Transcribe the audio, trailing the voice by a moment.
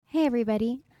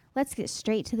everybody. Let's get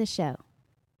straight to the show.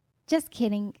 Just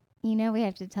kidding. We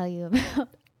have to tell you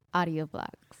about audio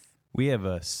blocks. We have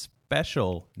a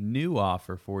special new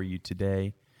offer for you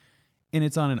today, and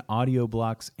it's on an Audio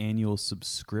Blocks annual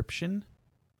subscription.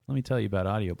 Let me tell you about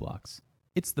Audio Blocks.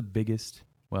 It's the biggest,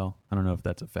 well, I don't know if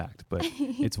that's a fact, but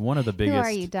it's one of the biggest. Who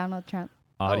are you, Donald Trump?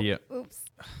 Audio. Oh, oops.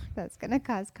 That's going to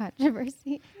cause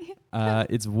controversy.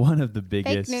 It's one of the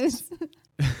biggest. Fake news.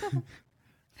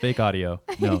 Fake audio.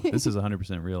 No, this is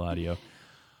 100% real audio.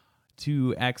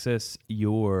 To access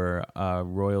your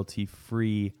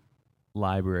royalty-free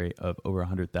library of over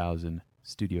 100,000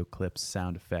 studio clips,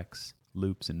 sound effects,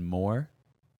 loops, and more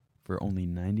for only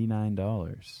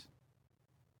 $99.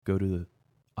 Go to the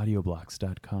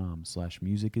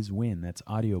audioblocks.com/musiciswin. That's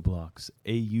audioblocks,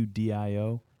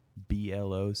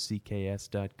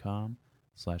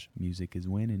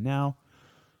 audioblocks.com/musiciswin. And now,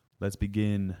 let's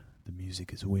begin the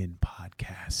Music is Win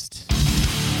podcast.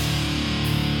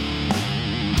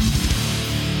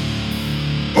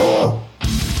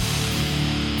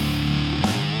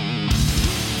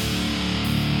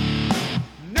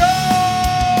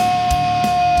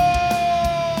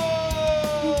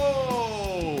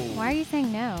 Why are you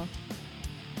saying no?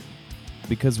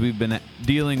 Because we've been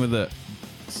dealing with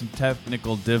some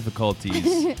technical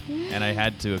difficulties, and I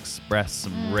had to express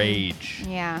some rage.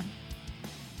 Yeah.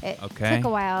 It Okay. took a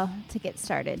while to get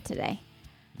started today.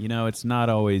 It's not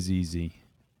always easy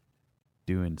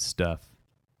doing stuff.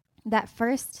 That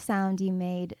first sound you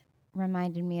made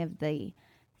reminded me of the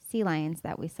sea lions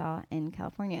that we saw in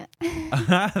California.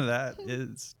 That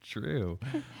is true.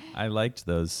 I liked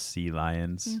those sea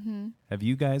lions. Mm-hmm. Have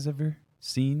you guys ever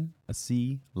seen a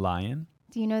sea lion?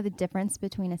 Do you know the difference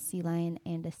between a sea lion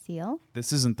and a seal?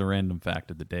 This isn't the random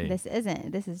fact of the day. This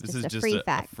isn't. This is This just is a free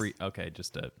fact.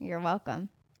 You're You're welcome.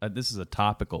 This is a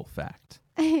topical fact.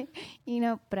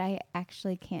 But I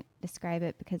actually can't describe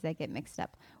it because I get mixed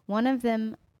up. One of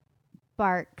them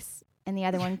barks and the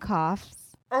other one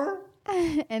coughs.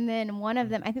 And then one of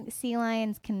them, I think sea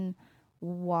lions can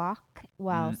walk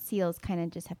while seals kind of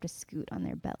just have to scoot on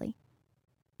their belly.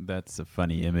 That's a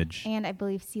funny image. And I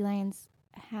believe sea lions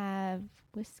have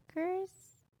whiskers.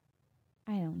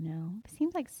 I don't know. It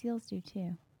seems like seals do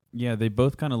too. Yeah, they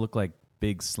both kind of look like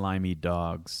big slimy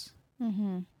dogs.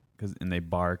 Mm-hmm. And they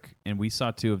bark. And we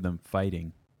saw two of them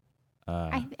fighting.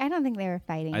 I don't think they were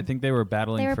fighting. I think they were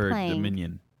battling for playing.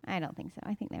 dominion. I don't think so.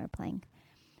 I think they were playing.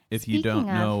 If you don't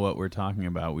Speaking know of- what we're talking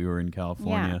about, we were in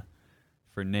California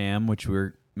for NAMM, which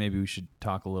maybe we should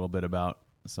talk a little bit about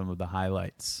some of the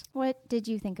highlights. What did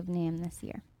you think of NAMM this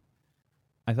year?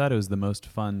 I thought it was the most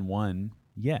fun one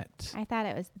yet. I thought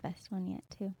it was the best one yet,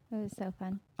 too. It was so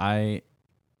fun. I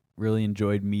really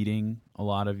enjoyed meeting a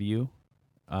lot of you.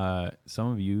 Some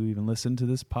of you even listened to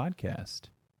this podcast,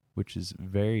 which is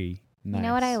very nice. You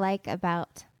know what I like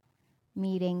about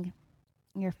meeting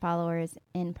your followers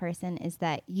in person is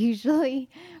that usually,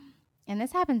 and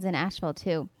this happens in Asheville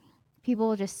too, people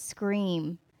will just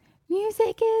scream,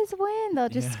 "Music is win." They'll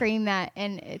just scream that.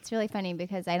 And it's really funny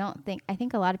because I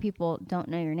think a lot of people don't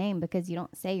know your name because you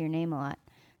don't say your name a lot.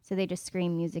 So they just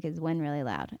scream "Music is win" really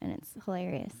loud, and it's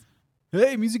hilarious.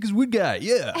 Hey, Music is Win guy.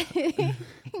 Yeah.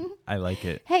 I like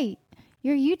it. Hey,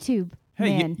 you're YouTube.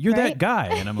 Hey, man, you're right? that guy.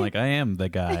 And I'm like, I am the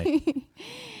guy.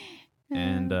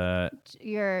 And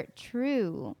your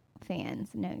true fans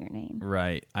know your name.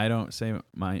 right. I don't say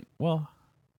my, well,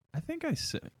 I think I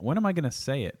say, when am I going to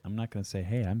say it? I'm not going to say,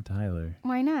 hey, I'm Tyler.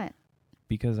 Why not?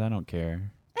 Because I don't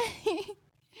care.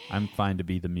 I'm fine to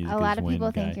be the Music A is lot of Win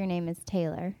people guy. think your name is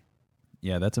Taylor.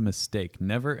 Yeah, that's a mistake.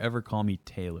 Never ever call me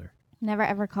Taylor Never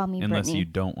ever call me unless Brittany. you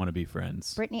don't want to be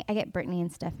friends. Brittany, I get Brittany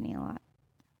and Stephanie a lot.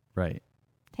 Right.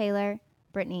 Taylor,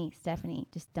 Brittany, Stephanie,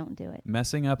 just don't do it.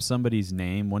 Messing up somebody's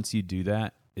name, once you do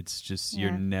that, it's just you're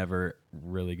Yeah. never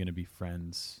really going to be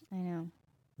friends. I know.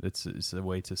 It's a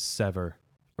way to sever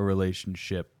a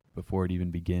relationship before it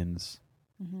even begins.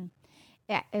 Hmm.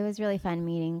 Yeah, it was really fun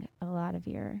meeting a lot of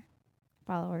your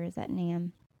followers at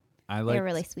NAMM. I They were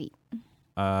really sweet.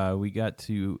 we got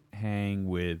to hang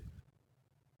with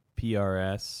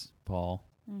PRS, Paul,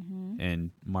 Mm-hmm. and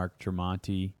Mark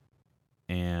Tremonti,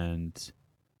 and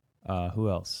who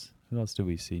else? Who else did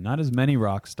we see? Not as many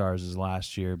rock stars as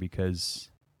last year because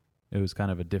it was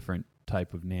kind of a different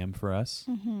type of NAMM for us.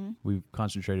 Mm-hmm. We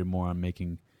concentrated more on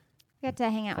making. We got to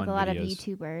hang out with a Fun lot of videos.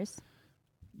 YouTubers.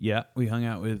 Yeah, we hung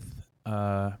out with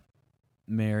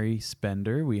Mary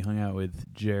Spender. We hung out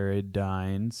with Jared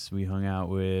Dines. We hung out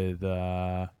with.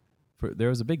 There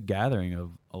was a big gathering of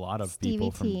a lot of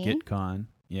people from Stevie T. GitCon.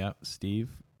 Yeah, Steve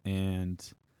and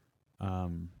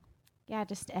Yeah,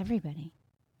 just everybody.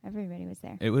 Everybody was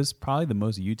there. It was probably the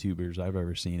most YouTubers I've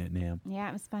ever seen at NAMM. Yeah,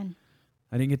 it was fun.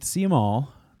 I didn't get to see them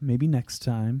all. Maybe next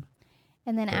time.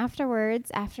 And then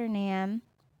afterwards, after NAMM,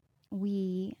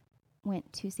 we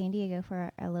went to San Diego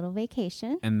for a little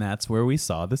vacation. And that's where we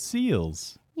saw the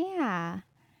seals. Yeah.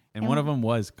 And one of them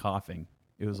was coughing.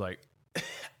 It was like...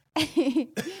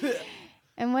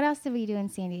 And what else did we do in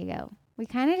San Diego? We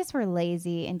kind of just were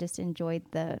lazy and just enjoyed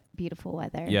the beautiful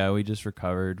weather. Yeah, we just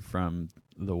recovered from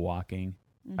the walking.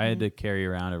 I had to carry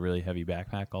around a really heavy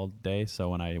backpack all day, so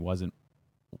when I wasn't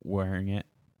wearing it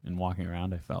and walking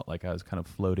around, I felt like I was kind of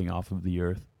floating off of the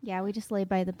earth. Yeah, we just laid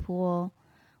by the pool.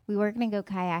 We were going to go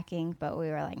kayaking, but we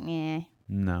were like, nah.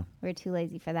 No. We were too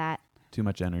lazy for that. Too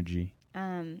much energy.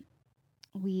 What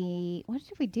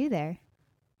did we do there?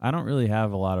 I don't really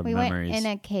have a lot of memories. We went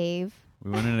in a cave.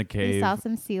 We went in a cave. We saw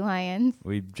some sea lions.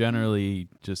 We generally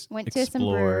just went explored, to some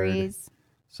breweries.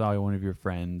 Saw one of your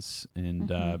friends,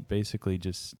 and basically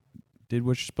just did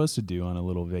what you're supposed to do on a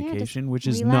little vacation, which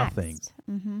is nothing.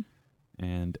 Mm-hmm.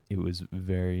 And it was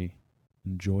very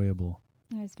enjoyable.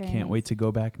 It was very Can't nice. wait to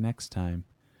go back next time.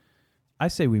 I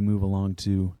say we move along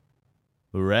to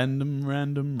random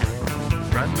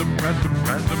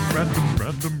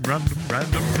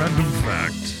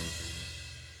fact.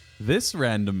 This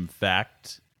random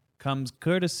fact comes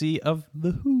courtesy of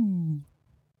The Who.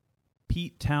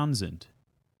 Pete Townsend,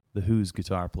 The Who's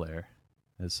guitar player,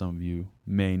 as some of you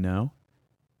may know,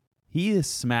 he has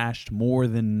smashed more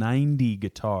than 90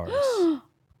 guitars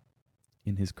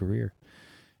in his career,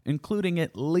 including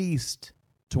at least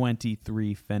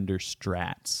 23 Fender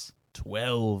Strats,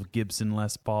 12 Gibson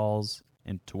Les Pauls,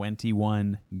 and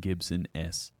 21 Gibson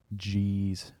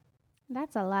SGs.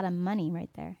 That's a lot of money right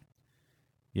there.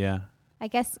 Yeah. I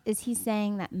guess, is he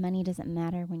saying that money doesn't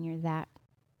matter when you're that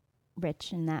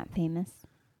rich and that famous?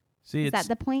 See, is that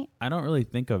the point? I don't really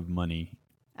think of money.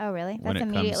 Oh, really? when That's it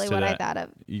comes immediately to what I that. thought of.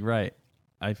 You're right.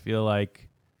 I feel like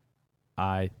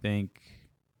I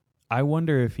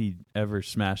wonder if he ever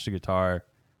smashed a guitar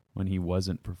when he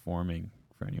wasn't performing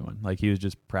for anyone. Like he was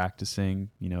just practicing,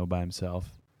 by himself.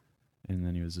 And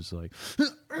then he was just like,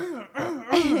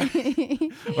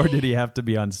 or did he have to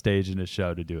be on stage in a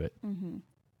show to do it? Mm-hmm.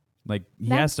 Like he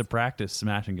has to practice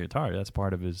smashing guitar. That's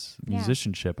part of his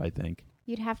musicianship, I think.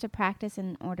 You'd have to practice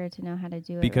in order to know how to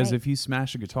do it. Because right. if you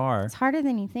smash a guitar, it's harder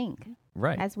than you think.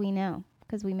 Right. As we know,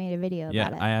 because we made a video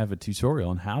about it. Yeah, I have a tutorial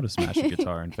on how to smash a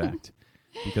guitar, in fact.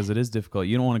 Because it is difficult.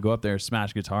 You don't want to go up there,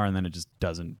 smash guitar, and then it just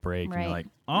doesn't break. Right. And you're like,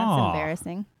 That's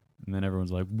embarrassing. And then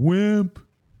everyone's like, wimp.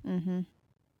 Mm-hmm.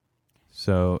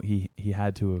 So he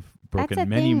had to have broken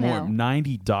many more,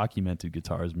 90 documented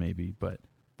guitars maybe, but.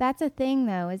 That's a thing,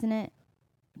 though, isn't it?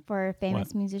 For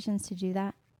famous musicians to do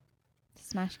that? To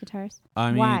smash guitars? I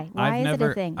mean, Why? Why is it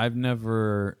a thing? I've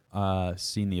never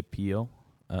seen the appeal.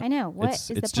 I know. What is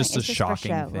the point? It's just a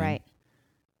shocking for show, thing. Right.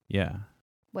 Yeah.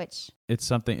 Which? It's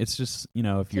something, it's just,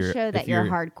 if to you're. show that you're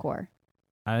hardcore.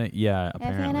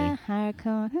 Apparently.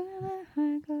 Hardcore.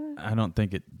 I don't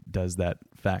think it does that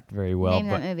fact very well. Name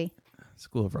that movie.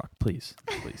 School of Rock, please.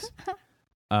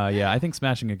 I think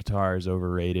smashing a guitar is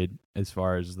overrated as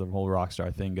far as the whole rock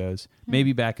star thing goes.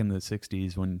 Maybe back in the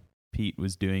 60s when Pete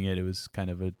was doing it, it was kind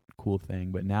of a cool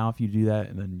thing. But now if you do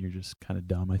that, then you're just kind of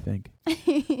dumb, I think.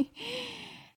 It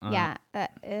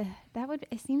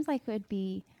seems like it would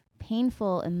be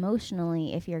painful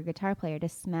emotionally if you're a guitar player to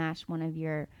smash one of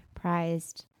your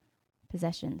prized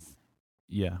possessions.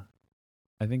 Yeah,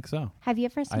 I think so. Have you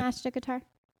ever smashed a guitar?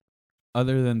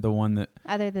 Other than the one that...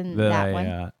 Other than that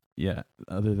one?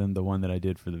 Other than the one that I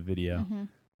did for the video.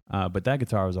 Mm-hmm. But that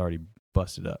guitar was already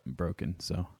busted up and broken,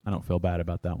 so I don't feel bad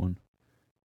about that one.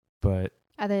 But...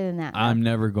 Other than that, I'm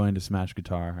never going to smash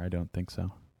guitar. I don't think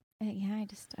so. I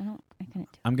couldn't do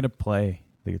it. I'm going to play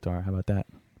the guitar. How about that?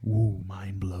 Woo,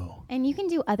 mind blow. And you can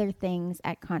do other things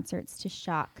at concerts to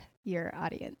shock your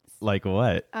audience. Like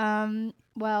what?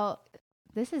 Well,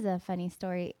 this is a funny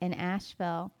story. In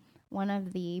Asheville, one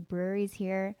of the breweries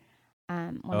here.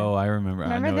 I remember.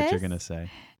 I know what you're going to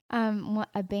say.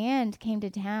 A band came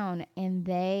to town and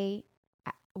they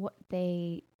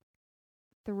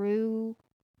threw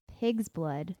pig's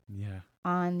blood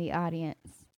on the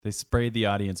audience. They sprayed the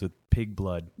audience with pig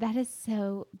blood. That is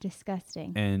so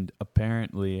disgusting. And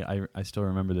apparently, I still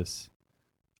remember this.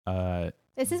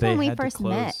 This is when we first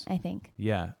met, I think.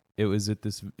 Yeah. It was at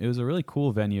this. It was a really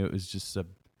cool venue. It was just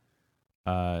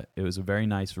it was a very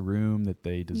nice room that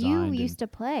they designed. You used to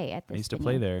play at this. I used to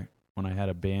play there when I had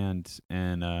a band,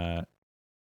 and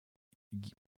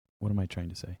what am I trying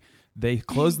to say? They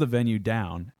closed the venue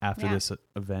down after this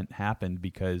event happened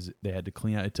because they had to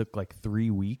clean it. It took like 3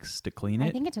 weeks to clean it.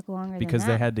 I think it took longer because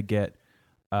than that. they had to get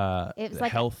it was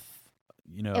like health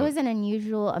you know, It was an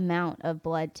unusual amount of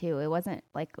blood too. It wasn't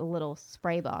like a little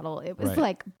spray bottle. It was Right.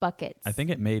 like buckets. I think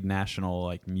it made national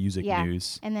like music Yeah.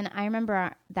 news. And then I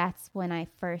remember that's when I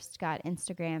first got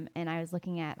Instagram, and I was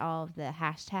looking at all of the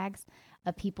hashtags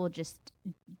of people just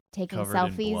taking Covered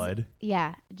selfies. in blood.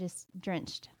 Yeah, just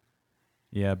drenched.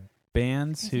 Yeah,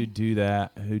 bands who Crazy. do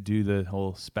that, who do the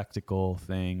whole spectacle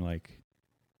thing, like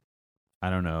I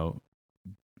don't know.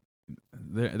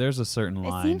 There's a certain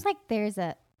line. It seems like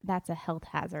that's a health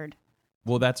hazard.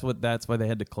 Well, that's why they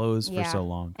had to close for Yeah. so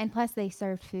long. And plus, they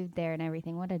served food there and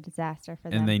everything. What a disaster for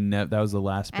And them. that was the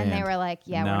last band. And they were like,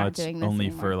 "Yeah, now we're not it's doing this only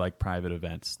anymore." for like private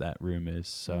events. That room is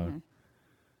so.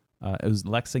 Mhm. It was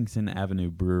Lexington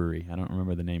Avenue Brewery. I don't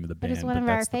remember the name of the But band, it's one of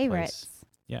our that's the place. favorites.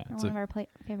 Yeah, it's One of our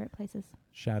favorite places.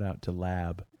 shout out to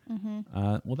Lab. Mm-hmm.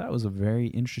 Well, that was a very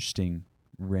interesting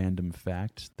random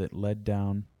fact that led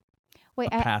down Wait,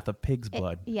 a path of pig's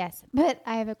blood. Yes, but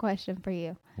I have a question for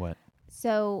you. What?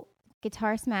 So,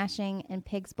 guitar smashing and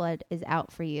pig's blood is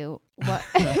out for you. What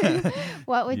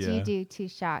what would Yeah. you do to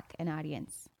shock an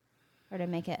audience or to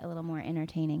make it a little more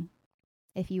entertaining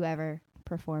if you ever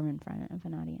perform in front of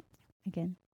an audience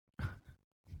again?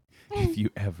 If you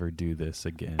ever do this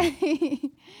again.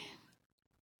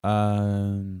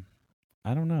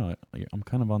 I don't know. I'm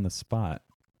kind of on the spot.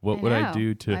 What would I know.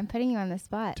 do to I'm putting you on the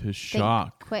spot. to Think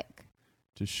shock quick.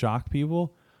 to shock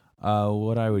people?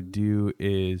 What I would do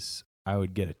is I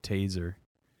would get a taser,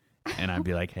 and I'd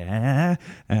be like,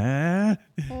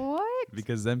 What?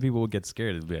 because then people would get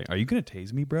scared. They'd be like, "Are you gonna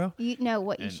tase me, bro?" You know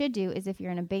what you And- should do is if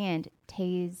you're in a band,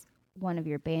 tase one of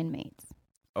your bandmates.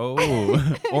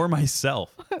 Oh, or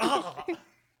myself.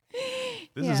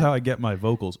 This is how I get my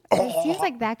vocals. It seems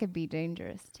like that could be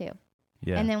dangerous too.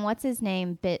 Yeah. And then what's his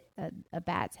name bit a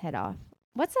bat's head off.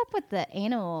 What's up with the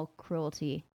animal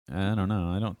cruelty? I don't know.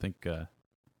 I don't think a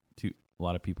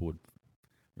lot of people would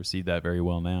receive that very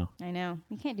well now. I know.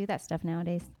 You can't do that stuff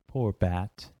nowadays. Poor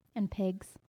bat. And pigs.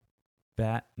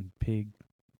 Bat and pig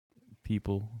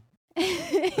people.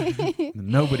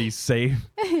 Nobody's safe.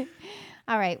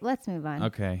 All right, let's move on.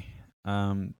 Okay.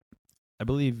 I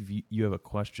believe you have a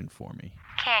question for me.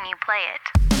 Can you play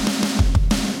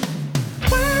it?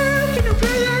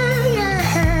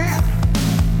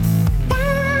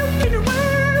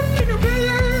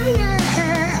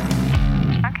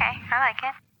 Okay, I like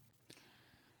it.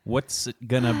 What's it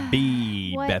gonna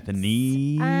be,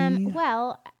 Bethany?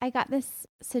 Well, I got this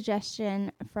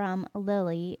suggestion from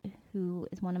Lily, who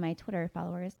is one of my Twitter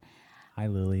followers. Hi,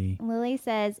 Lily. Lily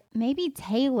says maybe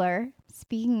Taylor.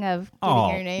 Speaking of getting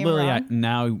Oh, your name Lily, wrong,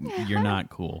 now you're not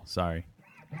cool. Sorry.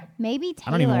 maybe Taylor.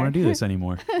 I don't even want to do this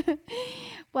anymore.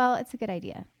 Well, it's a good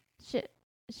idea.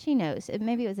 She knows.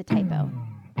 Maybe it was a typo.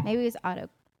 Maybe it was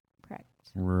autocorrect.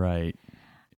 Right.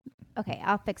 Okay,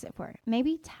 I'll fix it for her.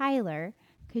 Maybe Tyler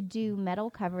could do metal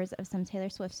covers of some Taylor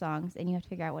Swift songs, and you have to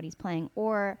figure out what he's playing,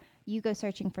 or you go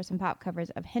searching for some pop covers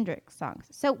of Hendrix songs.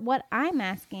 So what I'm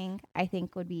asking, I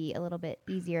think would be a little bit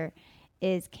easier,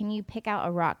 is can you pick out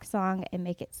a rock song and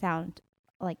make it sound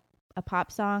like a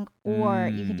pop song, or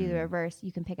you can do the reverse.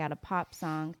 You can pick out a pop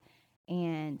song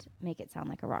and make it sound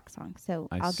like a rock song. So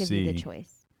I'll give you the see.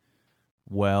 choice.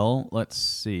 Well, let's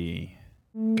see.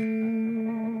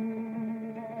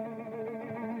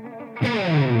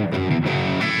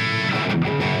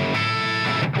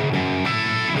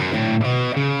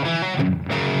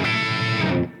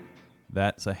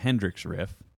 That's a Hendrix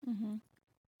riff, Mm-hmm.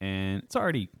 and it's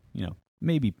already,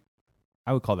 maybe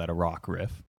I would call that a rock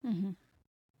riff. Mm-hmm.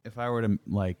 If I were to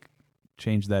like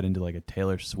change that into like a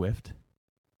Taylor Swift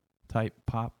type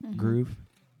pop Mhm. groove,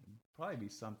 it'd probably be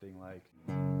something like.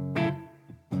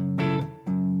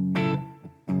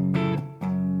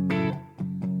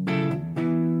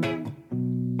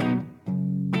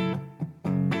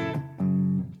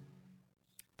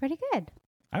 Pretty good.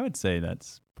 I would say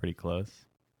that's pretty close.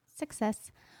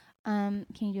 Success. Can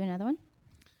you do another one?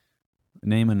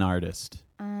 Name an artist.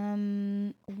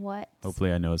 What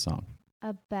Hopefully, I know a song.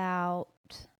 about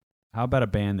How about a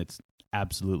band that's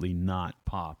absolutely not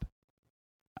pop?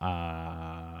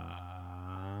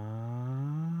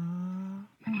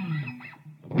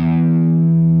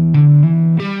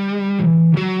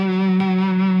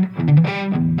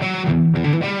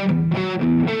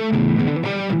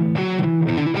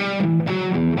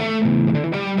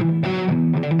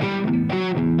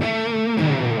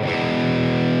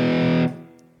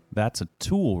 That's a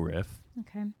Tool riff.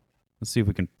 okay. Let's see if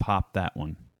we can pop that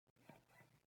one.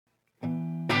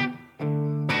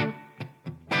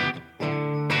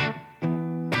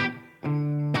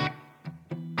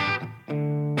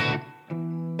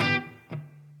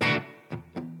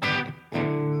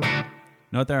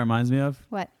 Know what that reminds me of?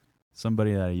 What?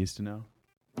 Somebody that I used to know.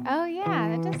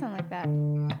 yeah, it does sound like that.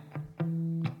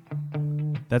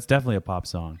 That's definitely a pop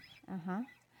song. Uh-huh.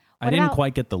 I What didn't about-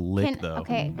 quite get the lick though.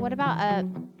 Okay, what about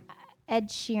Ed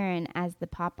Sheeran as the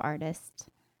pop artist?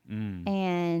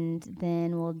 And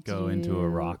then we'll Go into a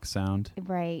rock sound.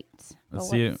 Right. Let's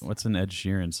see what's an Ed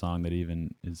Sheeran song that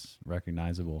even is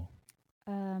recognizable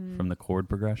from the chord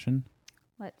progression.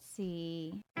 Let's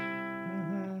see.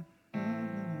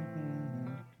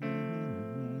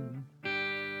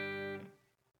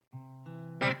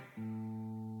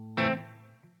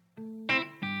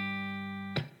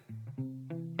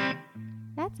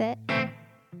 That's it.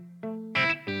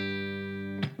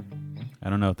 I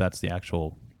don't know if that's the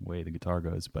actual way the guitar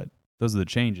goes, but those are the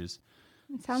changes.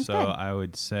 It sounds so good. I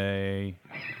would say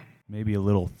maybe a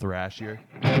little thrashier.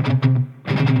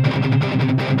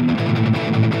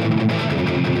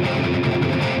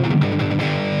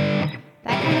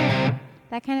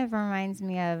 That kind of reminds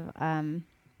me of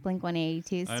Blink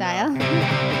 182 I style.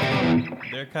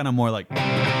 They're kind of more like.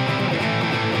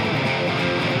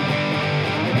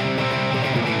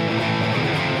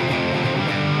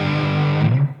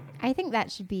 I think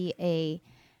that should be a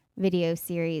video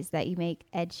series that you make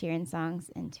Ed Sheeran songs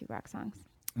into rock songs.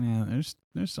 Yeah,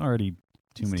 there's already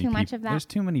too many. Much of that. There's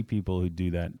too many people who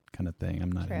do that kind of thing.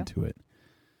 I'm not True. into it.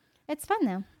 It's fun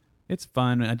though. It's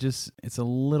fun. It's a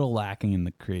little lacking in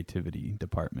the creativity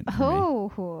department. For me.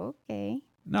 Oh, okay.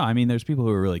 No, I mean there's people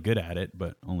who are really good at it,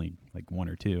 but only like one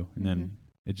or two, and then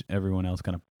everyone else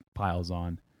kind of piles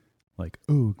on. Like,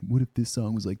 oh, what if this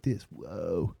song was like this?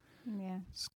 Whoa. Yeah.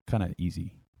 It's kind of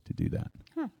easy to do that.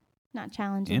 Huh. Not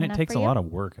challenging And it enough takes for a you? lot of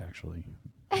work, actually.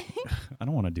 I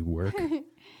don't want to do work.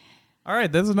 All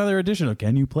right, that's another edition of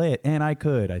Can You Play It? And I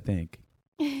could, I think.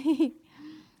 You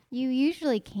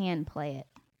usually can play it.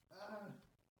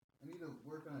 I need to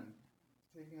work on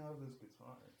taking out this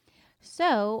guitar.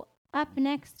 So, up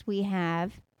next we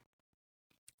have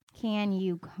Can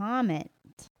You Comment?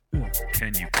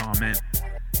 Can you comment?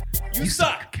 You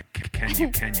suck! Can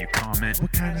you comment?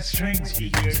 What kind of strings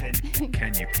you using?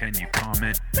 Can you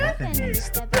comment? Bethany's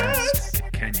the best.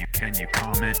 Can you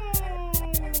comment?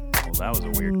 Well, that was a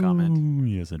weird comment.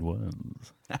 Yes, it was.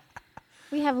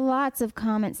 We have lots of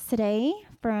comments today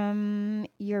from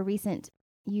your recent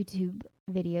YouTube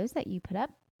videos that you put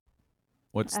up.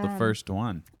 What's the first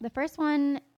one? The first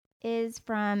one is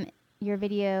from your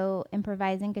video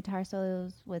Improvising Guitar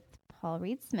Solos with Paul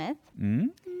Reed Smith.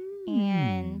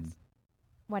 And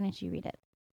why don't you read it?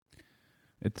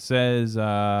 It says,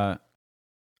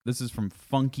 this is from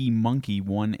Funky Monkey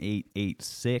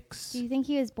 1886. Do you think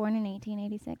he was born in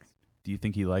 1886? Do you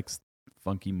think he likes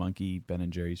Funky Monkey Ben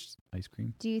and Jerry's ice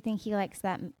cream? Do you think he likes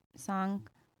that song,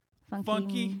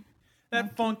 Funky,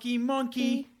 that funky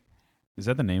monkey. Is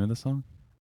that the name of the song?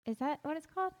 Is that what it's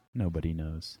called? Nobody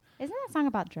knows. Isn't that song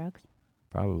about drugs?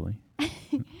 Probably.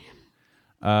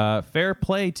 Fair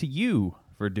play to you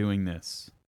for doing this.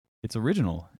 It's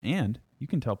original, and you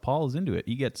can tell Paul is into it.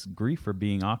 He gets grief for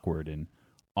being awkward and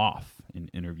off in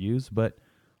interviews, but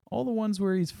all the ones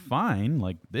where he's fine,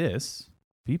 like this,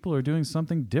 people are doing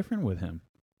something different with him.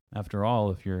 After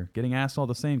all, if you're getting asked all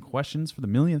the same questions for the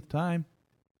millionth time,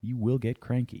 you will get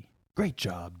cranky. Great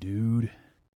job, dude.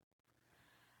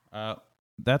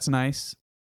 That's nice.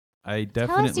 I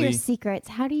definitely... Tell us your secrets.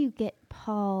 How do you get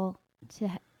Paul to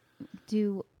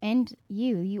do, and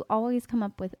you always come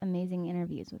up with amazing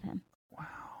interviews with him. Wow.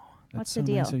 That's What's so the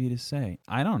deal? nice of you to say.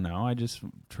 I don't know. I just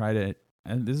try to,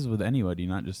 and this is with anybody,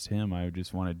 not just him. I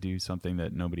just want to do something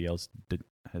that nobody else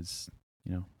has,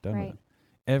 done with Right. him.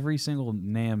 Every single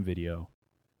NAMM video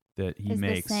that he Is the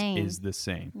makes same. is the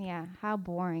same. Yeah, how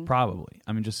boring. Probably.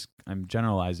 I'm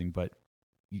generalizing, but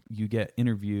you get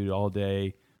interviewed all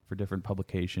day for different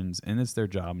publications, and it's their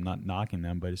job. I'm not knocking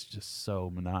them, but it's just so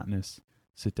monotonous.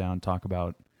 Sit down, talk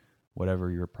about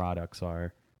whatever your products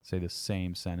are, say the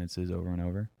same sentences over and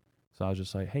over. So I was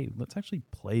just like, hey, let's actually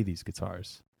play these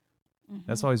guitars. Mhm.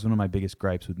 That's always one of my biggest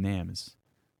gripes with NAMM is,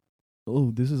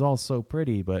 oh, this is all so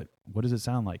pretty, but what does it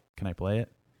sound like? Can I play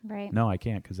it? Right. No, I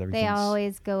can't because everything's... They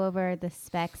always go over the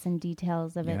specs and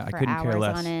details of Yeah, it I for couldn't care hours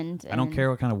less. on end. I don't and- care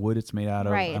what kind of wood it's made out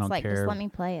of. Right. I don't It's like, care. just let me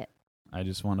play it. I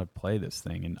just want to play this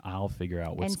thing, and I'll figure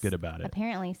out what's And good about it.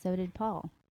 Apparently, so did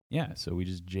Paul. Yeah, so we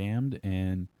just jammed,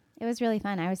 and It was really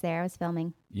fun. I was there. I was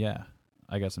filming. yeah,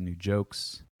 I got some new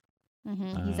jokes.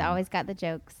 He's always got the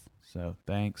jokes. So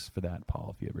thanks for that,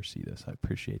 Paul. If you ever see this, I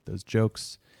appreciate those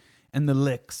jokes and the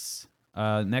licks.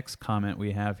 Next comment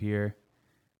we have here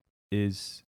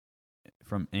is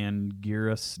from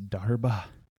Angiras Darba.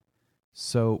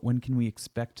 So when can we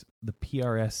expect the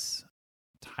PRS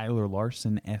Tyler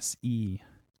Larson SE?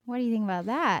 What do you think about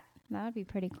that? That would be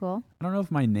pretty cool. I don't know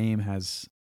if my name has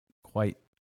quite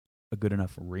a good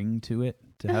enough ring to it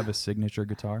to have a signature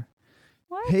guitar.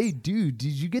 What? Hey, dude,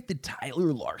 did you get the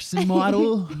Tyler Larson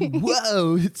model?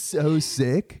 Whoa, it's so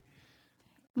sick.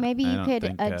 Maybe I you don't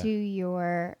could think, do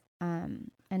your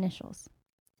initials.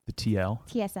 The TL,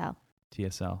 TSL.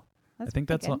 TSL. That's I think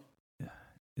pretty that's good.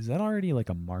 is that already like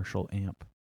a Marshall amp?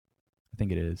 I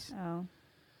think it is. Oh.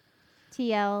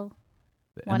 TL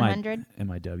The 100.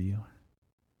 MIW.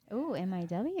 Oh,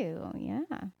 MIW.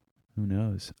 Yeah. Who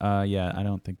knows? Yeah, I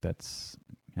don't think that's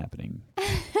happening.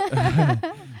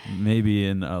 Maybe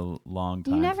in a long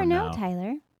time. You never from know, now.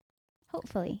 Tyler.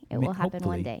 Hopefully, it will happen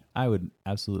one Hopefully. day. I would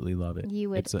absolutely love it. You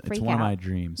would It's freak one of my out.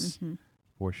 dreams Mhm.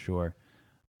 for sure.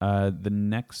 The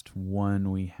next one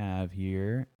we have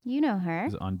here You know her.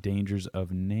 is on Dangers of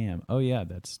NAMM. Oh yeah,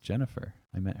 that's Jennifer.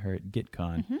 I met her at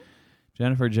GitCon. Mhm.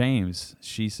 Jennifer James.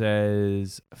 She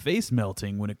says face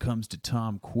melting when it comes to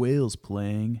Tom Quayle's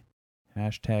playing.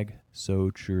 Hashtag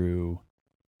so true.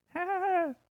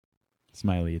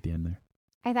 Smiley at the end there.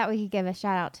 I thought we could give a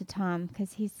shout out to Tom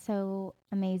because he's so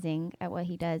amazing at what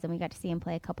he does, and we got to see him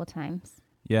play a couple times.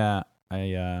 Yeah,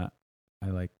 I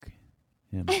like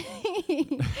him.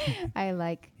 I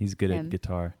like He's good him. at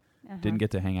guitar. uh-huh. Didn't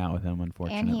get to hang out with him, And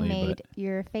unfortunately. he made but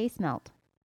your face melt.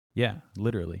 yeah,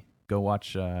 literally. Go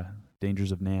watch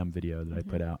Dangers of NAMM video that I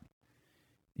put Mhm. out.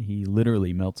 He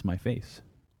literally melts my face.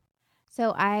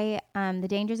 So the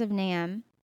dangers of NAMM.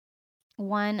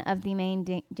 One of the main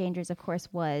dangers, of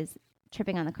course, was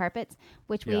tripping on the carpets,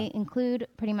 which Yeah. we include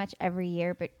pretty much every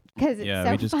year, but because it's Yeah,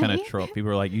 so we just kind funny. of troll. People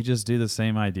are like, "You just do the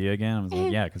same idea again." I was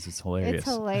like, "Yeah, because it's hilarious." It's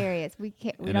hilarious. We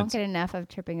And don't it's- get enough of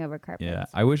tripping over carpets. Yeah,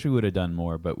 I wish we would have done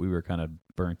more, but we were kind of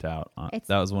burnt out. It's-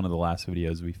 That was one of the last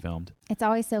videos we filmed. It's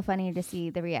always so funny to see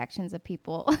the reactions of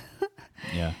people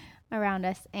Yeah, around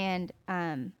us. And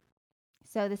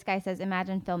so this guy says,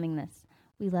 imagine filming this.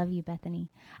 We love you, Bethany.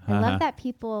 I love that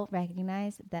people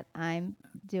recognize that I'm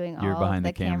doing You're all of behind the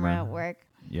the camera. work,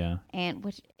 Yeah, and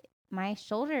which my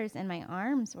shoulders and my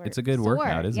arms were It's a good sore.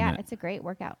 workout, isn't yeah, it? it's a great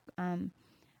workout.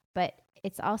 But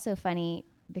it's also funny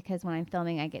because when I'm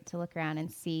filming, I get to look around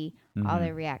and see all Mhm.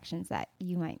 the reactions that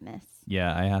you might miss.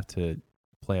 Yeah, I have to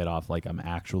play it off like I'm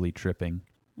actually tripping,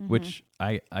 which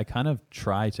I kind of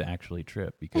try to actually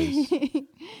trip because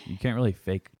you can't really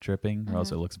fake tripping or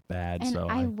else it looks bad. And So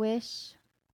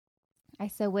I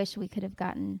so wish we could have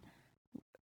gotten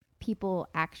people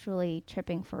actually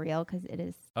tripping for real because it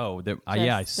is. yeah,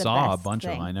 I just the saw a best bunch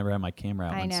of thing. them. I never had my camera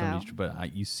out I when somebody's know.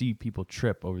 but you see people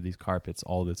trip over these carpets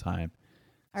all the time.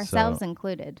 Ourselves So,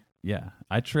 included. yeah,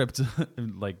 I tripped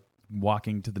like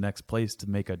walking to the next place to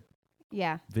make a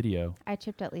Yeah, video. I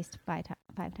tripped at least five times.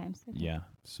 I think. Yeah,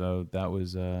 so that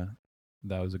was a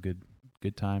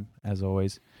good time as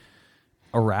always.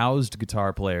 Aroused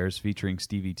Guitar Players featuring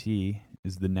Stevie T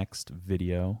is the next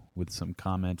video with some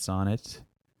comments on it,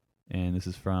 and this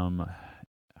is from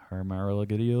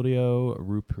Hermarligilio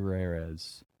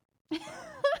Ruperez.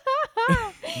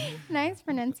 Nice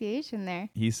pronunciation there.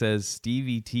 He says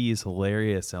Stevie T is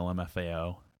hilarious.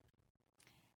 LMFAO.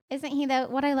 Isn't he though?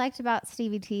 What I liked about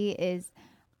Stevie T is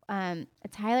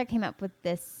Tyler came up with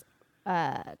this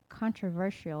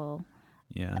controversial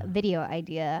Yeah. video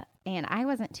idea, and I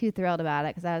wasn't too thrilled about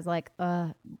it because I was like,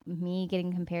 me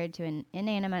getting compared to an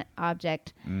inanimate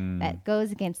object that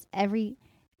goes against every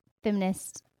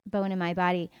feminist bone in my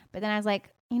body. But then I was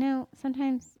like,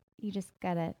 sometimes you just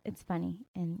gotta, it's funny,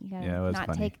 and you gotta Yeah, it was not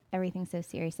funny. take everything so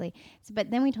seriously. But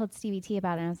then we told Stevie T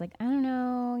about it, and I was like, I don't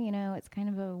know, it's kind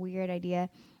of a weird idea.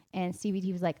 And Stevie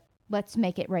T was like, let's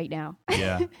make it right now.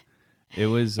 Yeah. It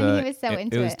was And he was so it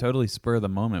into was it. totally spur of the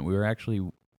moment. We were actually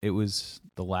it was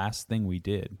the last thing we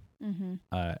did Mm-hmm.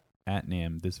 at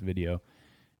NAMM, this video,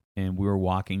 and we were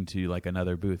walking to like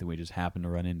another booth and we just happened to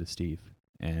run into Steve,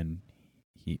 and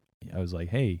I was like,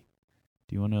 "Hey,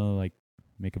 do you want to like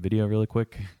make a video really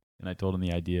quick?" And I told him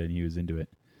the idea and he was into it.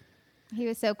 He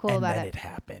was so cool and about then it. it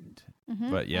happened. Mhm.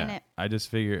 But yeah, And it- I just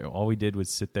figured all we did was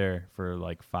sit there for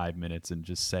like 5 minutes and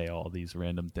just say all these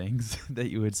random things that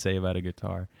you would say about a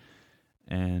guitar.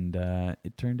 And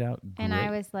it turned out great. And I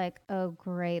was like, oh,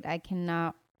 great. I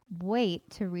cannot wait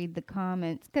to read the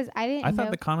comments because I didn't I know.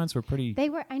 thought the comments were pretty they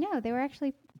were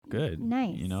actually good.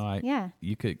 nice. You know, yeah.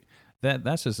 you could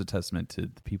that's just a testament to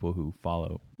the people who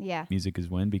follow Yeah. Music is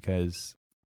Win, because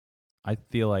I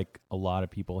feel like a lot of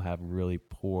people have really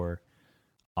poor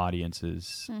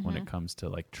audiences when it Mhm. comes to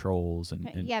like trolls and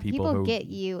Yeah, people people who get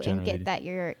you and generally- get that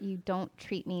you don't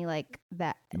treat me like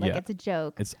that. Like Yeah. it's a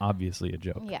joke. It's obviously a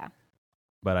joke. Yeah.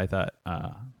 But I thought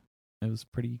it was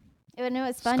pretty. It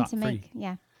was fun to Scot-free. make.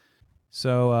 Yeah.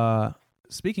 So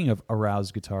speaking of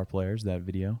aroused guitar players, that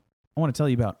video, I want to tell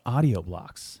you about Audio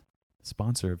Blocks,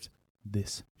 sponsor of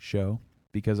this show.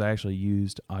 because I actually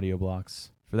used Audio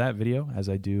Blocks for that video, as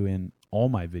I do in all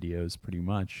my videos pretty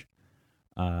much.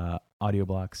 Audio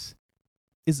Blocks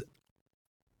is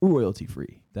royalty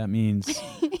free. That means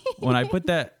when I put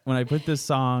this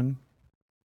song,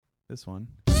 this one,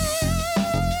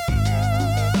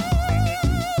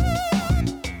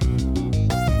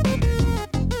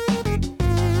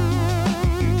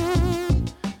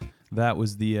 that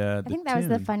was the I think that was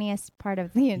the tune. funniest part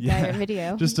of the entire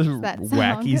video. Just a that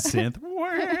wacky song. synth.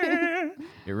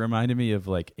 It reminded me of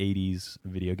like 80s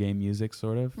video game music,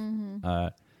 sort of.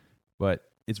 But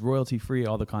it's royalty free.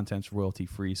 All the content's royalty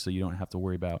free, so you don't have to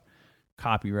worry about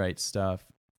copyright stuff.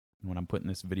 When I'm putting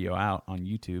this video out on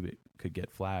YouTube, it could get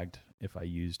flagged if I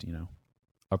used,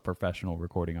 a professional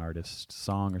recording artist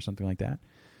song or something like that.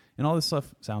 And all this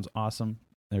stuff sounds awesome.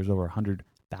 There's over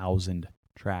 100,000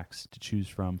 tracks to choose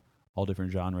from, all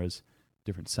different genres,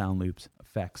 different sound loops,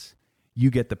 effects. You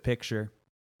get the picture.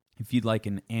 If you'd like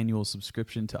an annual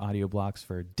subscription to Audio Blocks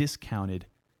for a discounted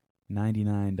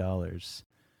 $99,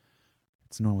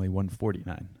 it's normally $149,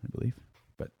 I believe,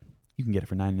 but you can get it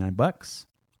for $99.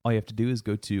 All you have to do is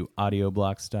go to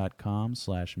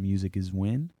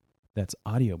audioblocks.com/musiciswin. That's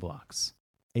Audioblocks,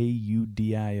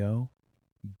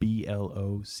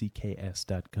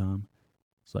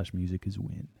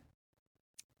 AUDIOBLOCKS.com/musiciswin.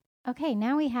 Okay,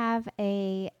 now we have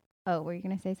a. Oh, were you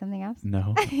going to say something else?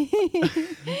 No, that's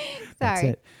Sorry.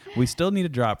 it. We still need a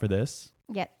drop for this.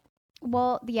 Yeah.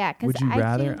 Well, yeah, because Would you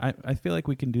rather? I feel like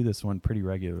we can do this one pretty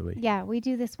regularly. Yeah, we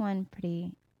do this one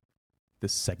pretty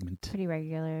This segment.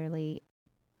 regularly.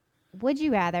 Would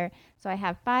you rather? So I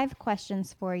have 5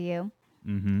 questions for you.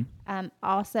 Mm-hmm.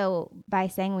 Also, by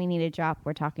saying we need a drop,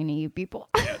 we're talking to you people.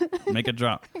 Make a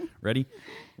drop. Ready?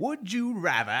 Would you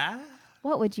rather?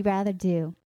 What would you rather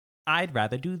do? I'd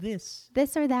rather do this.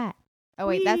 This or that? Oh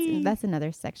wait, Whee! that's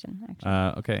another section actually.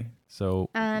 Okay. So.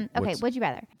 Okay, what's- would you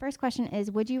rather? First question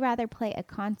is, would you rather play a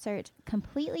concert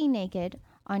completely naked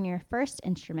on your first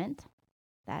instrument,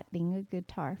 that being a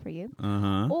guitar for you,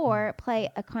 Uh-huh. or play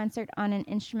a concert on an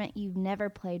instrument you've never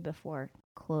played before,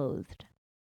 clothed?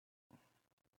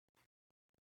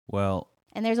 Well,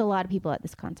 And there's a lot of people at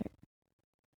this concert.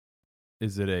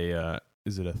 is it a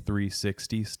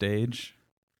 360 stage?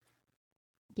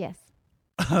 Yes.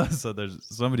 So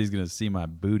somebody's gonna see my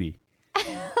booty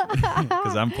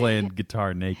because I'm playing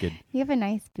guitar naked. You have a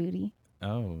nice booty.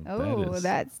 Oh, Oh, that's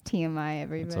that's TMI,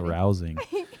 everybody. arousing.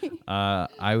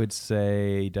 I would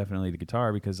say definitely the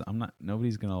guitar because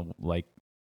nobody's gonna like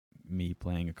me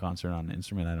playing a concert on an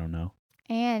instrument I don't know.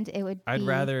 And it would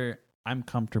be... I'm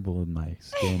comfortable in my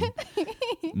skin.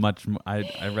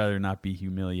 I'd rather not be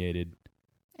humiliated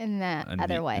in that in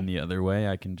other the, way. In the other way,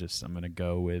 I'm gonna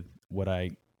go with what I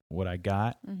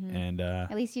got, Mhm. and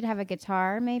At least you'd have a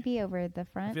guitar maybe over the I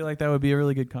front. feel like that would be a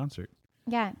really good concert.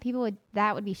 Yeah,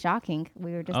 that would be shocking.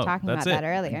 We were just talking that's about that it.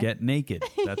 earlier. Get naked.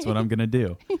 That's what I'm gonna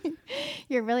do.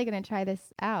 You're really going to try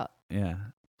this out. Yeah.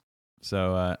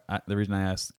 So the reason I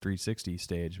asked 360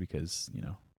 stage because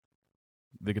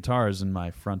the guitar is in my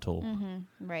frontal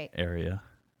Right. area.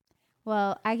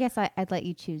 Well, I guess I'd let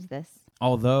you choose this.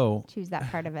 Although Choose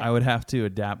that part of it. I would have to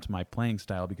adapt my playing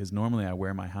style because normally I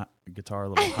wear my guitar a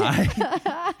little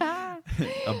high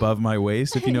above my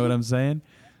waist, if you know what I'm saying.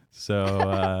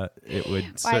 So it would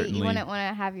Why, certainly. you wouldn't want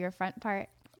to have your front part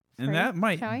And that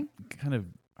might showing? kind of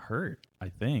hurt, I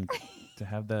think, to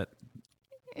have that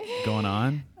going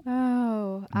on.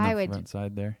 Oh, on I the would. front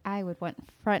side there. I would want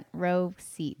front row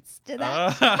seats to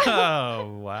that.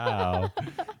 Oh wow!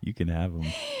 You can have them.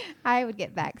 I would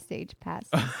get backstage passes.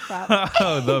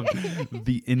 Oh,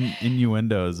 the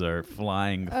innuendos are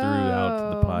flying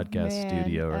throughout the podcast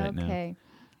studio right now. Okay.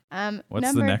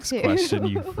 What's the next 2. question,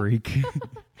 you freak?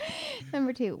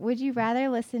 Number 2. Would you rather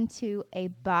listen to a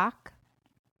Bach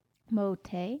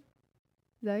motet?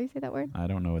 Is that how you say that word? I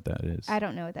don't know what that is. I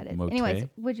don't know what that is. Motet? Anyways,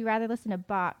 would you rather listen to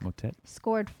Bach Motet?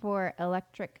 scored for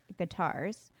electric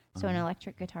guitars, so an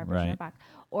electric guitar version Right. of Bach,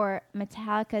 or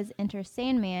Metallica's Enter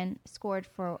Sandman scored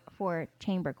for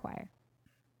chamber choir?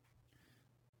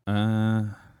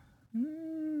 I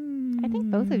I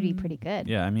think both would be pretty good.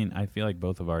 Yeah, I mean, I feel like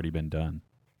both have already been done.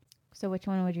 So which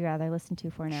one would you rather listen to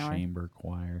for an hour? Chamber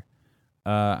choir.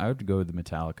 I would go with the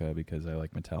Metallica because I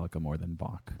like Metallica more than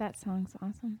Bach. That song's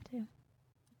awesome too.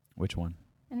 Which one?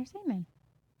 Enter Sandman.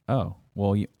 Oh,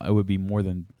 well, it would be more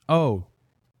than... Oh,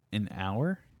 an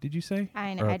hour, did you say?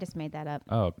 I know. Or- I just made that up.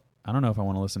 Oh, I don't know if I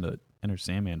want to listen to Enter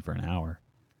Sandman for an hour.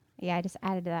 Yeah, I just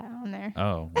added that on there.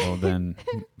 Oh, well then,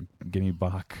 give me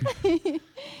Bach.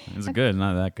 It's good,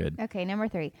 not that good. Okay, number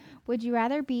 3. Would you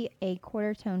rather be a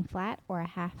quarter tone flat or a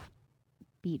half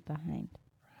beat behind?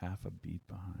 Half a beat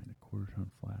behind, a quarter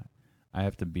tone flat. I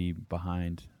have to be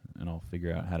behind, and I'll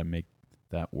figure out how to make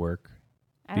that work.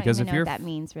 I don't Because even if know you're what that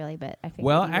means really, but I think.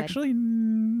 Well, you would. actually,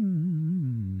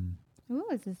 Ooh,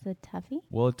 is this a toughie?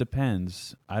 well, it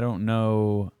depends. I don't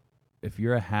know if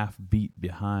you're a half beat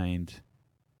behind.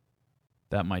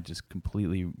 That might just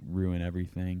completely ruin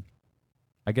everything.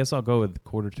 I guess I'll go with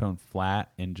quarter tone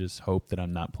flat and just hope that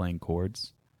I'm not playing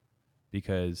chords,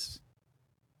 because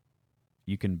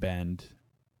you can bend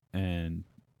and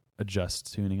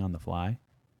adjust tuning on the fly.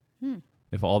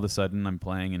 If all of a sudden I'm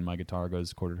playing and my guitar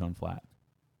goes quarter tone flat,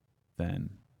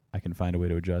 then I can find a way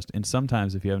to adjust. And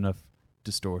sometimes if you have enough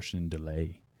distortion and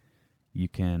delay, you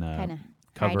can Kind of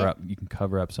cover up. You can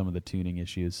cover up some of the tuning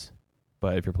issues.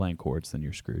 But if you're playing chords, then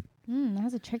you're screwed. That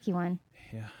was a tricky one.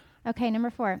 Yeah. Okay, number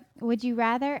 4. Would you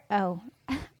rather... Oh,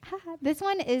 this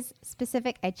one is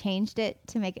specific. I changed it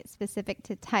to make it specific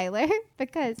to Tyler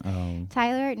because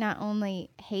Tyler not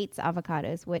only hates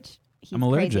avocados, which he's I'm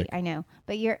allergic. crazy. I know.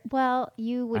 But you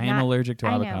would I not... am allergic to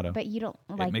avocado. I know, but you don't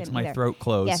like it makes them my either. throat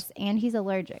close. Yes, and he's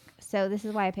allergic. So this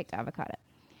is why I picked avocado.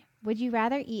 Would you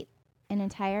rather eat an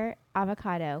entire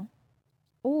avocado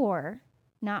or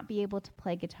not be able to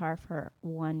play guitar for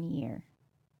 1 year?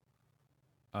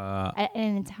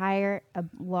 An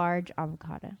large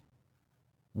avocado.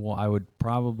 Well, I would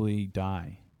probably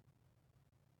die.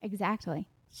 Exactly.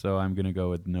 So I'm going to go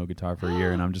with no guitar for a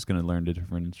year, and I'm just going to learn a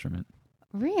different instrument.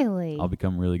 Really? I'll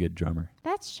become a really good drummer.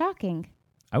 That's shocking.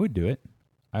 I would do it.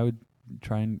 I would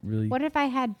try and really... What if I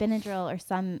had Benadryl or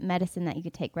some medicine that you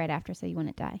could take right after so you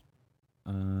wouldn't die?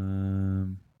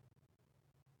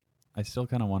 I still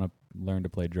kind of want to learn to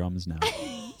play drums now.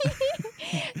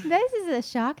 This is a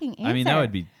shocking answer. I mean, that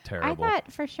would be terrible. I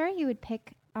thought for sure you would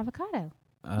pick avocado.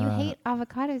 You hate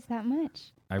avocados that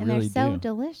much. I and really they're so do.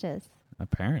 delicious.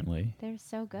 Apparently. They're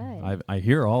so good. I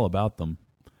hear all about them.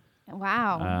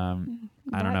 Wow.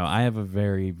 I don't know. I have a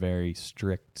very, very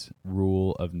strict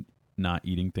rule of not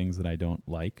eating things that I don't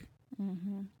like.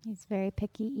 Mm-hmm. He's a very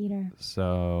picky eater.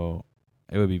 So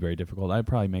it would be very difficult. I'd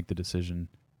probably make the decision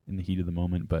in the heat of the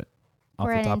moment, but off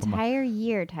For the an top of my... entire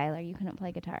year, Tyler, you couldn't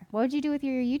play guitar. What would you do with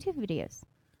your YouTube videos?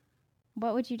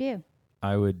 What would you do?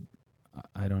 I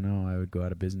don't know. I would go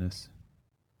out of business.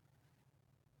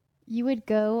 You would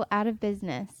go out of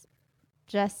business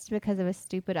just because of a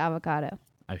stupid avocado.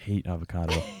 I hate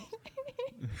avocado.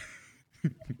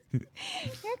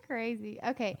 You're crazy.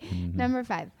 Okay, Mhm. number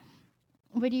 5.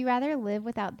 Would you rather live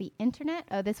without the internet?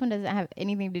 Oh, this one doesn't have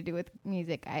anything to do with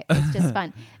music. It's just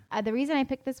fun. The reason I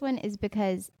picked this one is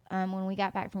because when we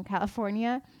got back from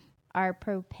California, our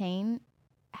propane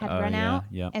had run out.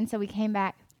 Yeah. And so we came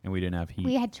back. And we didn't have heat.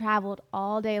 We had traveled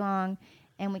all day long,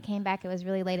 and we came back. It was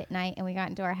really late at night, and we got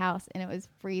into our house, and it was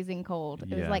freezing cold.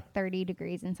 It was like 30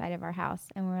 degrees inside of our house,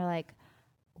 and we were like,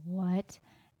 what?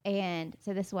 And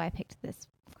so this is why I picked this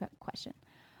question.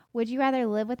 Would you rather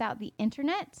live without the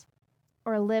internet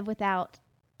or live without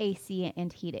AC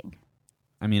and heating?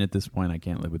 I mean, at this point, I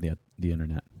can't live with the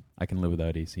internet. I can live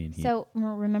without AC and heat. So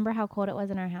remember how cold it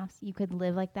was in our house? You could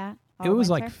live like that all it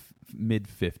was winter? like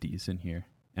mid-50s in here,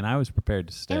 and I was prepared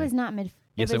to stay. It was not mid.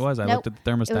 Yes, it was. I looked at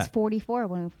the thermostat. It was 44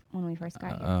 when we first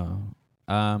got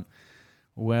here.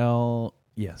 Well,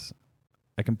 yes.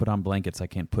 I can put on blankets. I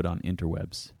can't put on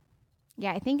interwebs.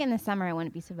 Yeah, I think in the summer it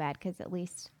wouldn't be so bad because at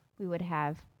least we would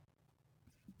have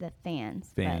the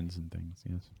fans. Fans and things,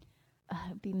 yes.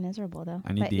 It'd be miserable though.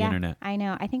 I need the internet. I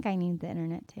know. I think I need the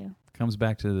internet too. Comes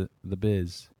back to the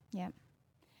biz. Yep.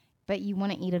 But you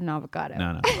want to eat an avocado.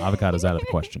 No. Avocado's out of the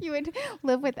question. You would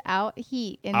live without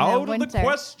heat in Out the of winter. the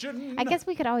question. I guess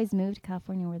we could always move to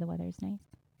California where the weather is nice.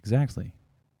 Exactly.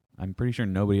 I'm pretty sure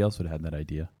nobody else would have had that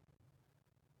idea.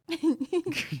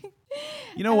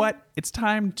 You know what? It's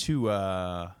time to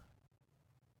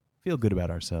feel good about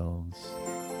ourselves.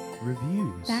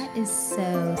 Reviews. That is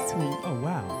so sweet. Oh,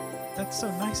 wow. That's so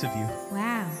nice of you.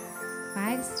 Wow.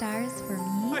 5 stars for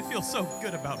me. I feel so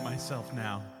good about myself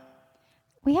now.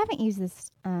 We haven't used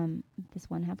this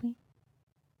one, have we?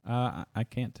 I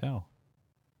can't tell.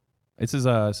 This is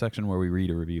a section where we read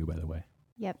a review, by the way.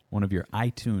 Yep. One of your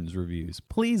iTunes reviews.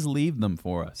 Please leave them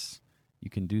for us. You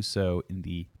can do so in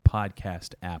the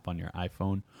podcast app on your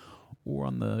iPhone or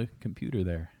on the computer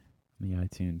there, the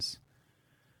iTunes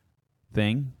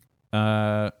thing.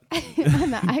 On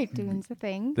the iTunes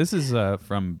thing. This is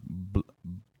from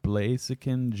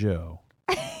Blaziken Joe.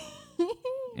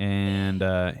 And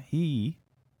he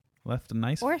left a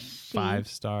nice Or she.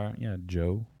 5-star. Yeah,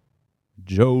 Joe.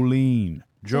 Jolene,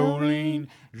 Blaziken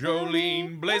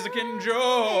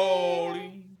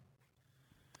Jolene.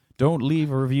 Don't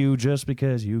leave a review just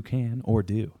because you can or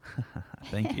do.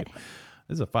 Thank you.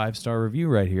 This is a 5-star review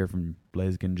right here from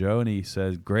Blaziken Joe, and he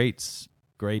says, great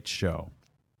great show.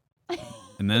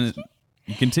 And then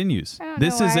it continues. I don't know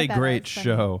This why is I a thought that great was funny.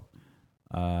 show.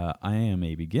 I am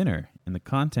a beginner, and the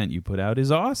content you put out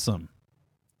is awesome.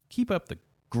 Keep up the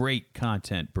great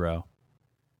content, bro.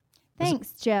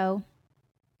 Thanks, Joe.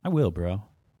 I will, bro.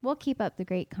 We'll keep up the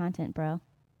great content, bro.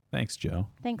 Thanks, Joe.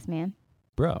 Thanks, man.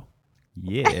 Bro.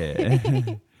 Yeah.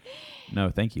 No,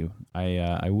 thank you.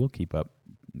 I will keep up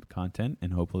content,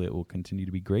 and hopefully it will continue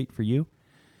to be great for you.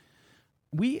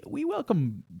 We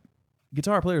welcome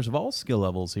guitar players of all skill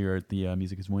levels here at the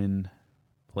Music is Win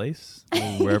place,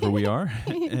 wherever we are,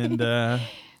 and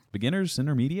beginners,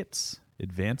 intermediates,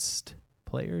 advanced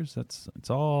players. It's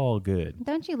all good.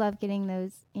 Don't you love getting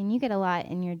those? And you get a lot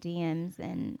in your DMs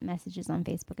and messages on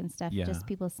Facebook and stuff. Yeah. Just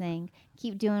people saying,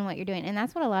 keep doing what you're doing. And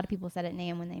that's what a lot of people said at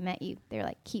NAMM when they met you. They're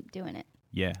like, keep doing it,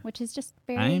 Yeah. which is just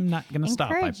very I'm not going to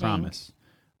stop, I encouraging. promise.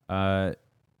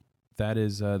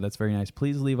 That's very nice.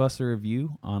 Please leave us a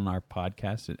review on our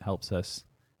podcast. It helps us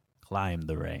climb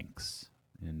the ranks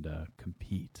and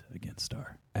compete against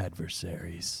our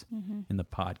adversaries Mm-hmm. in the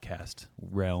podcast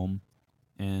realm.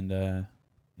 And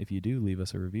if you do leave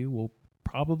us a review, we'll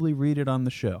probably read it on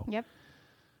the show. Yep.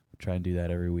 We'll try and do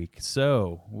that every week.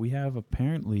 So we have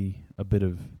apparently a bit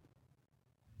of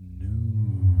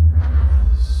news.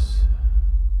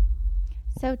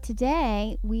 So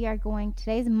today's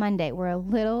Monday. We're a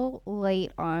little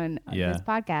late on Yeah. this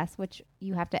podcast, which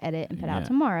you have to edit and put out Yeah.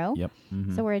 tomorrow. Yep.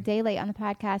 Mhm. So we're a day late on the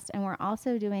podcast, and we're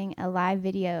also doing a live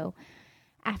video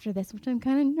after this, which I'm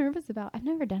kind of nervous about. I've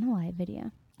never done a live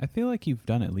video. I feel like you've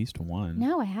done at least one.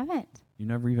 No, I haven't. You've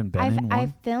never even been in one?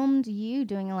 I've filmed you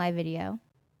doing a live video,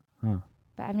 Huh.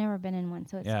 but I've never been in one.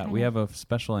 So it's Yeah, we have a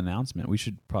special announcement. We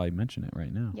should probably mention it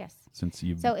right now. yes. Since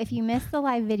you've... So if you missed the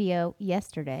live video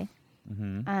yesterday,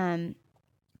 Mhm.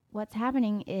 what's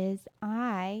happening is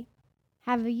I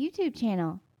have a YouTube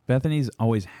channel. Bethany's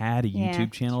always had a Yeah,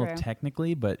 YouTube channel true.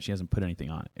 technically, but she hasn't put anything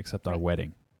on it except our Right.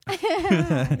 wedding,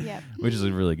 Yep. which is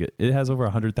really good. It has over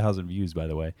 100,000 views, by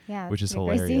the way, Yeah. which is that's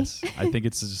pretty crazy. hilarious. I think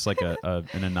it's just like an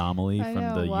anomaly I from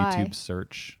know, the why? YouTube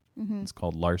search. Mhm. It's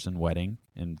called Larson Wedding,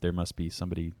 and there must be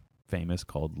somebody famous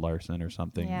called Larson or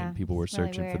something, Yeah, and people were it's really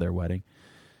searching for weird. their wedding.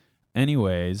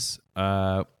 Anyways,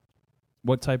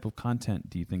 what type of content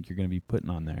do you think you're going to be putting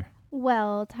on there?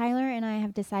 Well, Tyler and I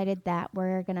have decided that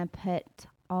we're going to put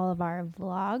all of our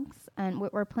vlogs, and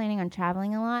we're planning on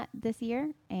traveling a lot this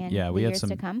year and Yeah, the we have years some.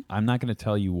 to come. I'm not going to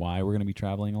tell you why we're going to be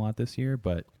traveling a lot this year,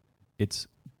 but it's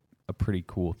a pretty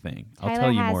cool thing. I'll Tyler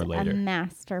tell you has more a later.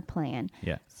 master plan.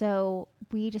 Yeah. So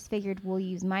we just figured we'll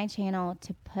use my channel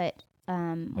to put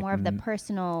more of the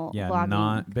personal Yeah,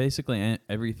 vlogging. basically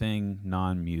everything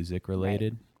non-music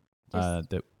related. Just-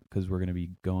 That because we're going to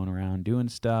be going around doing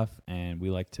stuff, and we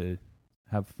like to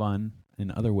have fun in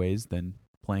other ways than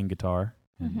playing guitar.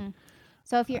 And Mhm.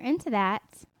 So if you're into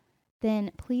that,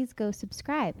 then please go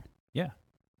subscribe.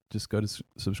 just go to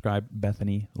subscribe.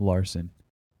 Bethany Larson.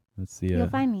 That's the. You'll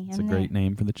find me. It's I'm a there. great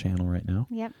name for the channel right now.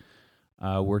 Yep.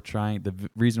 We're trying. The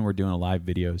reason we're doing a live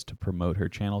video is to promote her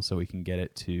channel so we can get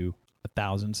it to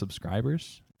 1,000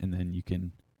 subscribers, and then you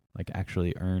can like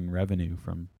actually earn revenue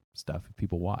from stuff if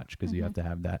people watch, because you have to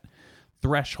have that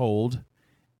threshold.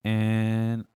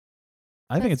 And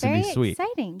I So think it's gonna be very sweet.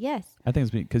 exciting. Yes. I think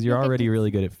it's because you're You'll get already to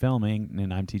really good at filming,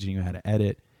 and I'm teaching you how to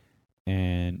edit,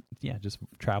 and yeah, just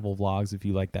travel vlogs if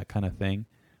you like that kind of thing,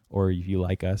 or if you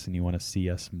like us and you want to see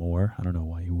us more. I don't know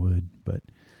why you would, but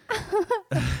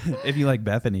if you like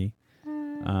Bethany,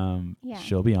 Yeah.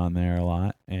 she'll be on there a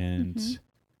lot, and Mhm.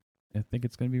 I think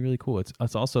it's going to be really cool.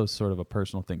 It's also sort of a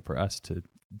personal thing for us to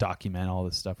document all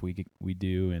the stuff we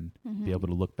do and Mhm. be able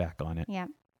to look back on it. Yeah.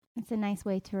 It's a nice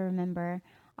way to remember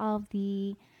all of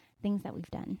the things that we've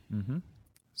done. Mm-hmm.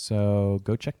 So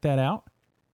go check that out,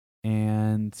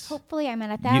 and Hopefully I'm at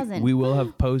you- 1,000. we will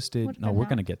have posted. What if No, I'm we're not?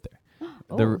 going to get there.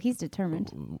 Oh, the- he's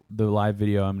determined. The live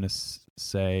video, I'm going to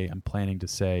say, I'm planning to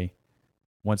say,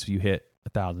 once you hit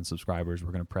 1,000 subscribers,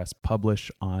 we're going to press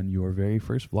publish on your very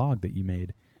first vlog that you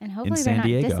made. And hopefully they're San not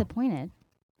Diego. disappointed.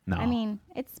 No, I mean,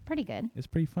 it's pretty good. it's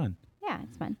pretty fun, Yeah,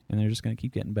 it's fun. and they're just going to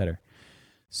keep getting better.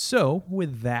 So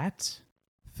with that,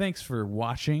 thanks for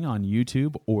watching on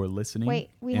YouTube or listening Wait,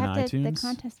 we in have the iTunes.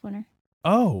 contest winner.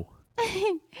 Oh,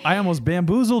 I almost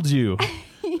bamboozled you.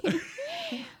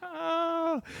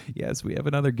 Ah, yes, we have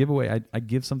another giveaway. I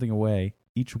give something away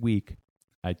each week.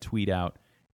 I tweet out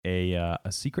a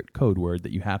secret code word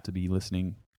that you have to be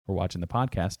listening or watching the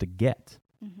podcast to get.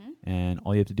 Mhm. And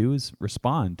all you have to do is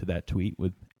respond to that tweet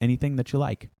with anything that you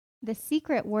like. The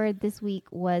secret word this week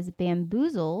was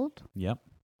bamboozled. Yep.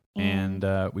 And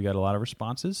we got a lot of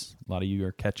responses. A lot of you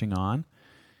are catching on.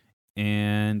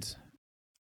 And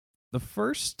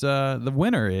the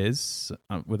winner is,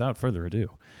 without further ado,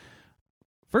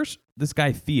 first, this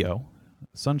guy Theo,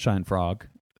 Sunshine Frog,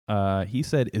 he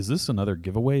said, "Is this another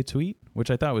giveaway tweet?" Which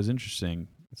I thought was interesting.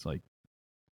 It's like,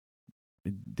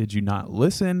 did you not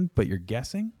listen, but you're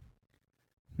guessing?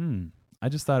 I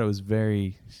just thought it was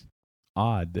very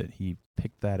odd that he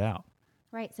picked that out.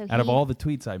 Right. So Out of all the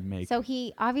tweets I make. So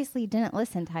he obviously didn't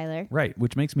listen, Tyler. Right,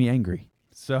 which makes me angry.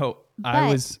 So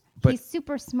But but he's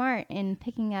super smart in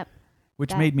picking up. which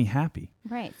that- made me happy.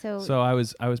 Right. So So I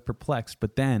was perplexed,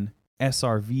 but then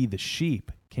SRV the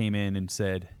sheep came in and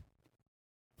said,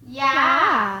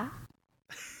 yeah.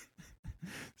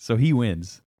 so he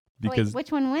wins because Wait,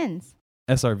 which one wins?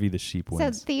 SRV the sheep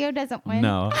wins. So Theo doesn't win.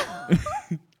 No.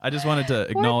 I just wanted to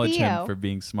acknowledge him Theo. for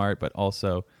being smart, but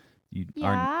also you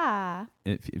aren't. Yeah.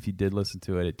 If you did listen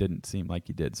to it, it didn't seem like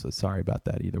you did. So sorry about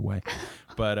that either way.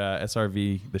 But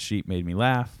SRV the sheep made me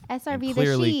laugh. and SRV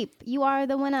clearly, the sheep. You are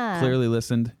the winner. Clearly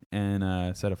listened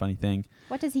and said a funny thing.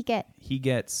 What does he get? He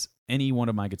gets any one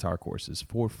of my guitar courses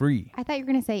for free. I thought you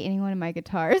were gonna say any one of my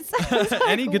guitars. I was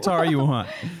Any like, guitar you "Whoa." want.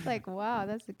 Like, wow,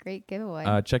 that's a great giveaway.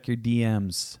 Check your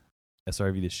DMs,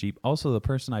 SRV the sheep. Also, the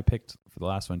person I picked for the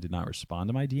last one did not respond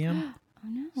to my DM. oh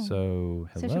no. So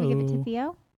hello. So should we give it to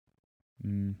Theo?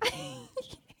 Mm,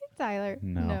 Tyler.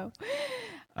 No.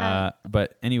 No.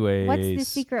 but anyways, What's the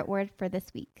secret word for this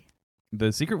week?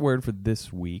 The secret word for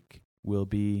this week will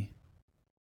be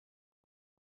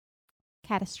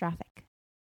Catastrophic.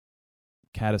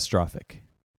 catastrophic.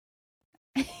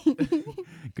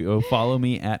 Go follow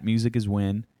me at Music Is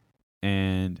Win,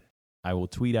 and I will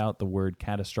tweet out the word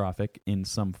catastrophic in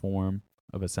some form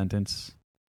of a sentence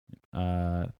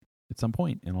at some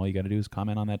point. And all you got to do is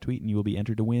comment on that tweet, and you will be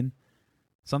entered to win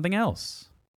something else.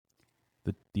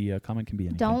 The comment can be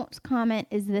anything. Don't comment,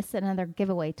 is this another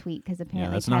giveaway tweet? Because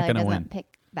apparently that's not Tyler gonna doesn't win.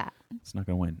 pick that. It's not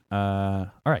going to win.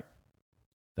 All right.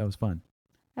 That was fun.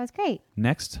 That was great.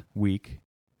 Next week,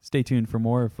 stay tuned for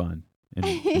more fun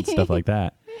and stuff like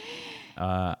that.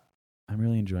 I'm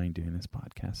really enjoying doing this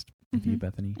podcast with you, Mhm.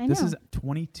 Bethany. I This know. is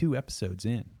 22 episodes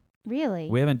in. Really?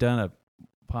 We haven't done a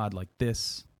pod like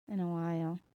this In a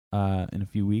while. in a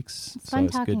few weeks, It's so fun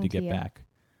it's good talking to to get you. back.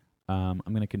 I'm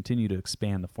going to continue to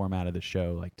expand the format of the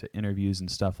show, like to interviews and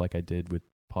stuff like I did with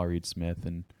Paul Reed Smith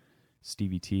and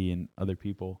Stevie T and other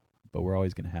people, but we're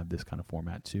always going to have this kind of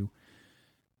format too.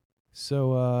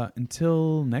 So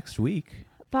until next week,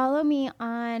 Follow me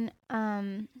on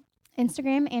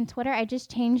Instagram and Twitter. I just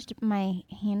changed my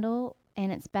handle and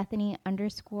it's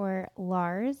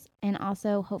Bethany_Lars. And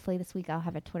also, hopefully this week I'll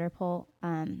have a Twitter poll.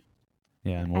 yeah,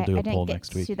 and we'll do a poll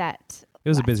next week. To that It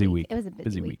was a last busy week. It was a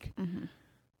busy week. Mhm.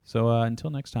 So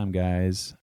until next time,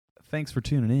 guys, thanks for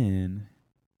tuning in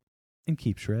and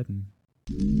keep shredding.